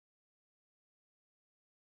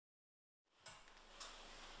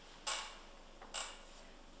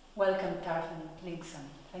Welcome, Tharphen Lingtsang.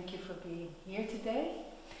 Thank you for being here today.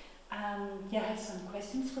 I have some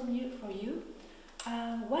questions for you.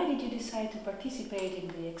 Why did you decide to participate in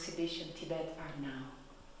the exhibition Tibet Art Now?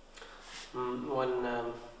 When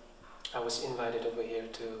I was invited over here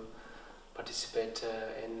to participate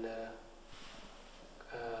in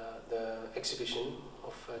the exhibition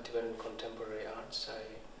of Tibetan contemporary arts, I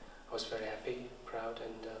was very happy, proud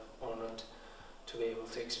and honored to be able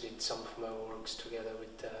to exhibit some of my works together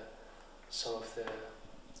with some of the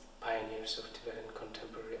pioneers of Tibetan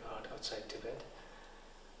contemporary art outside Tibet.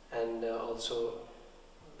 And also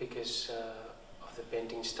because of the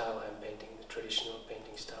painting style I'm painting, the traditional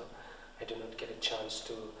painting style, I do not get a chance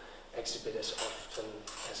to exhibit as often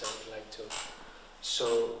as I would like to.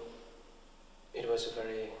 So it was a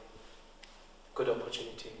very good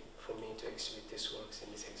opportunity for me to exhibit these works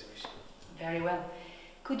in this exhibition. Very well.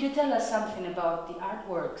 Could you tell us something about the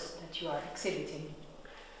artworks that you are exhibiting?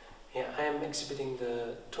 Yeah, I am exhibiting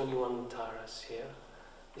the 21 Taras here.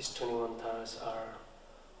 These 21 Taras are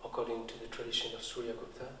according to the tradition of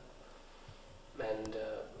Suryagupta, and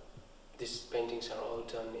these paintings are all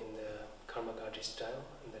done in the Karmagati style,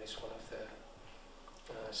 and that is one of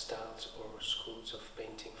the styles or schools of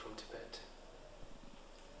painting from Tibet.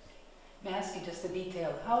 May I ask you just a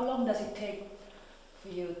detail? How long does it take for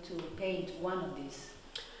you to paint one of these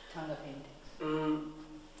Tanga paintings?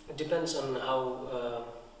 It depends on how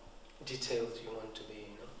detailed you want to be.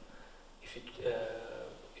 If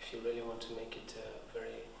you really want to make it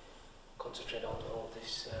very concentrate on all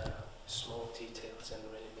these small details and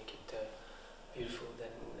really make it beautiful,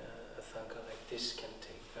 then a Thanga like this can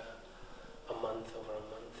take a month, over a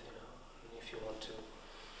month. And if you want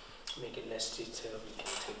to make it less detailed, it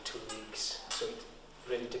can take 2 weeks. So it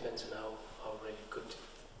really depends on how really good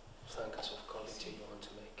Thangas of quality you want to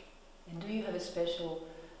make. And do you have a special,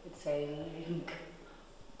 let's say, link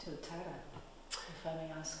to Tara, if I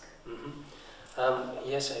may ask?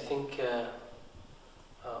 Yes, I think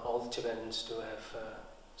all Tibetans do have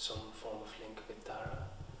some form of link with Tara.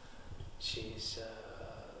 She is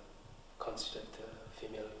considered a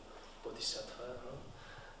female bodhisattva,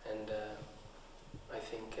 and I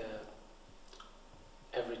think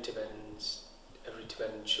every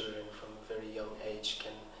Tibetan children from a very young age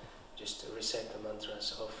can just recite the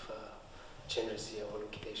mantras of Chendrasya,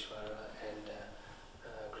 Avalokiteshvara and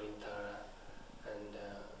Green Tara. And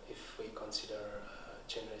if we consider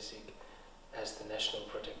Chendrasya as the national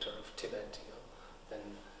protector of Tibet,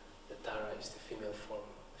 then the Tara is the female form,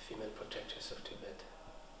 the female protectors of Tibet.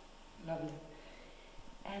 Lovely.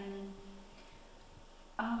 And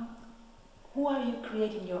who are you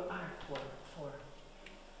creating your artwork for?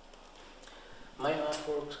 My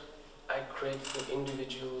artwork I create for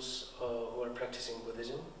individuals who are practicing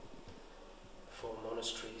Buddhism, for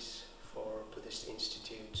monasteries, for Buddhist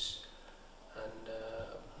institutes, and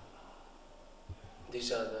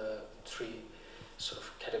these are the three sort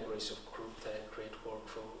of categories of group that I create work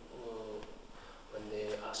for when they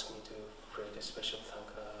ask me to create a special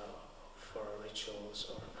Thanga for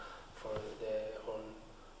rituals or for their own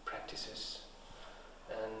practices.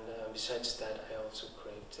 And besides that, I also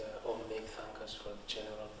create or make Thangas for the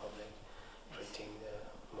general public, creating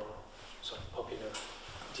the more sort of popular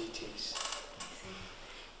deities.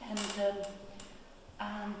 And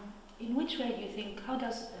in which way do you think, how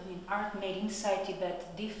does art made inside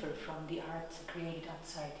Tibet differ from the art created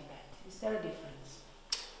outside Tibet? Is there a difference?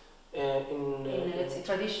 Let's say,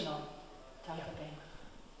 traditional Thanga painting?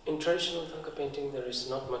 In traditional Thanga painting, there is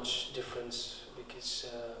not much difference because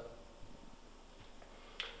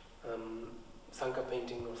Thanga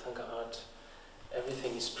painting or Thanga art,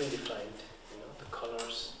 everything is predefined. The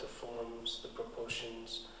colors, the forms, the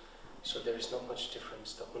proportions. So there is not much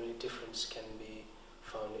difference. The only difference can be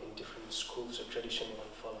found in different schools or tradition one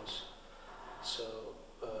follows. So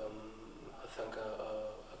a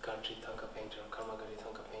Gardri Thanga painter, a Karmagati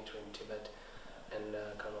Thanga painter in Tibet, and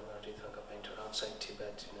a Karmagati Thanga painter outside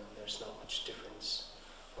Tibet, there's not much difference.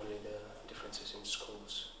 Only the differences in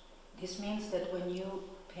schools. This means that when you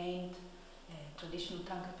paint traditional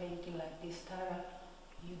Thanga painting like this Tara,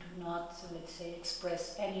 you do not, let's say,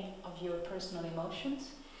 express any of your personal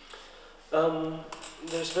emotions?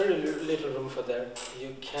 There's very little room for that.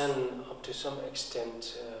 You can, up to some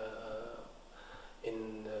extent,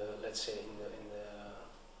 let's say, in the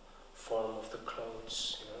form of the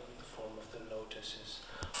clothes, the form of the lotuses,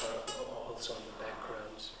 or also on the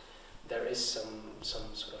backgrounds, there is some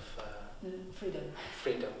sort of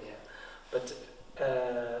freedom, yeah. But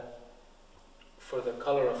for the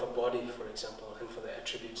color of a body, for example, and for the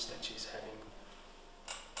attributes that she's having,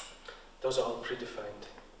 those are all predefined.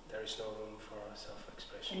 There is no room for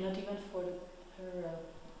self-expression. And not even for her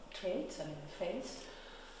traits, I mean face?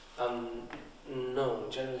 No,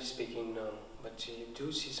 generally speaking, no. But you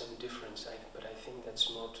do see some difference, but I think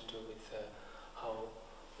that's more to do with how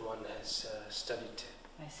one has studied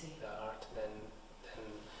I see. the art than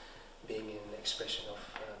being an expression of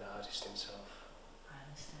the artist himself. I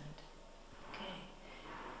understand. Okay.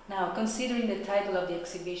 Now, considering the title of the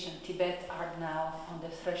exhibition, Tibet Art Now on the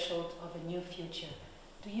Threshold of a New Future,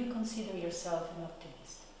 do you consider yourself an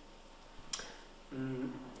optimist?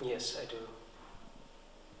 Yes, I do.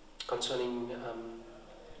 Concerning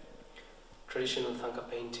traditional Thangka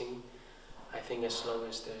painting, I think as long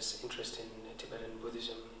as there's interest in Tibetan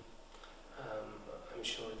Buddhism, I'm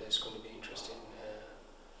sure there's going to be interest in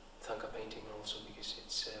Thangka painting also, because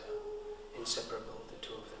it's inseparable, the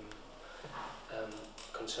two of them.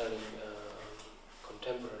 Concerning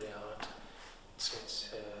contemporary art, it's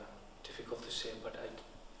difficult to say, but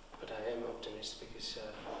I am optimist, because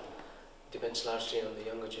it depends largely on the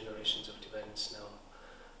younger generations of Tibetans now.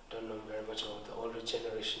 Don't know very much about the older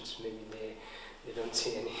generations. Maybe they don't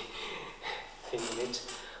see anything in it.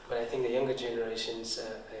 But I think the younger generations,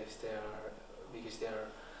 because they are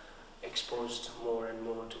exposed more and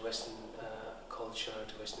more to Western culture,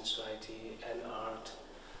 to Western society and art,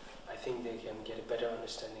 I think they can get a better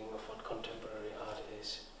understanding of what contemporary art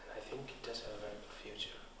is. And I think it does have a very good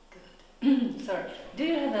future. Good. Sorry. Do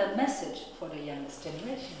you have a message for the youngest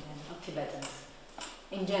generation of Tibetans?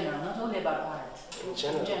 In general, not only about art. In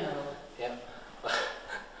general? Yeah.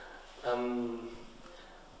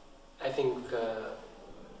 I think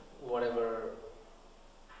whatever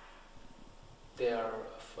they are,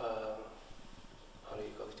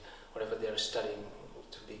 whatever they are studying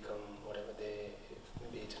to become, whatever they,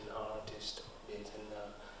 be it an artist, or be it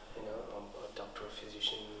a doctor, a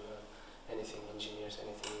physician, anything, engineers,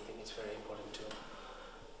 anything. I think it's very important to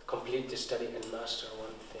complete the study and master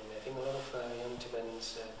one thing. I think a lot of young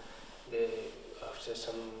Tibetans, after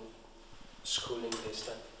some schooling, they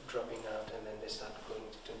start dropping out, and then they start going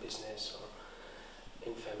to business or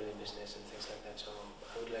in family business and things like that. So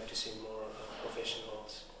I would like to see more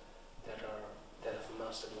professionals that have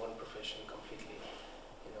mastered one profession completely,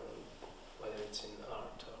 whether it's in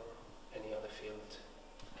art or any other field.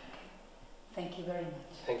 Thank you very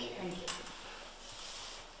much. Thank you. Thank you.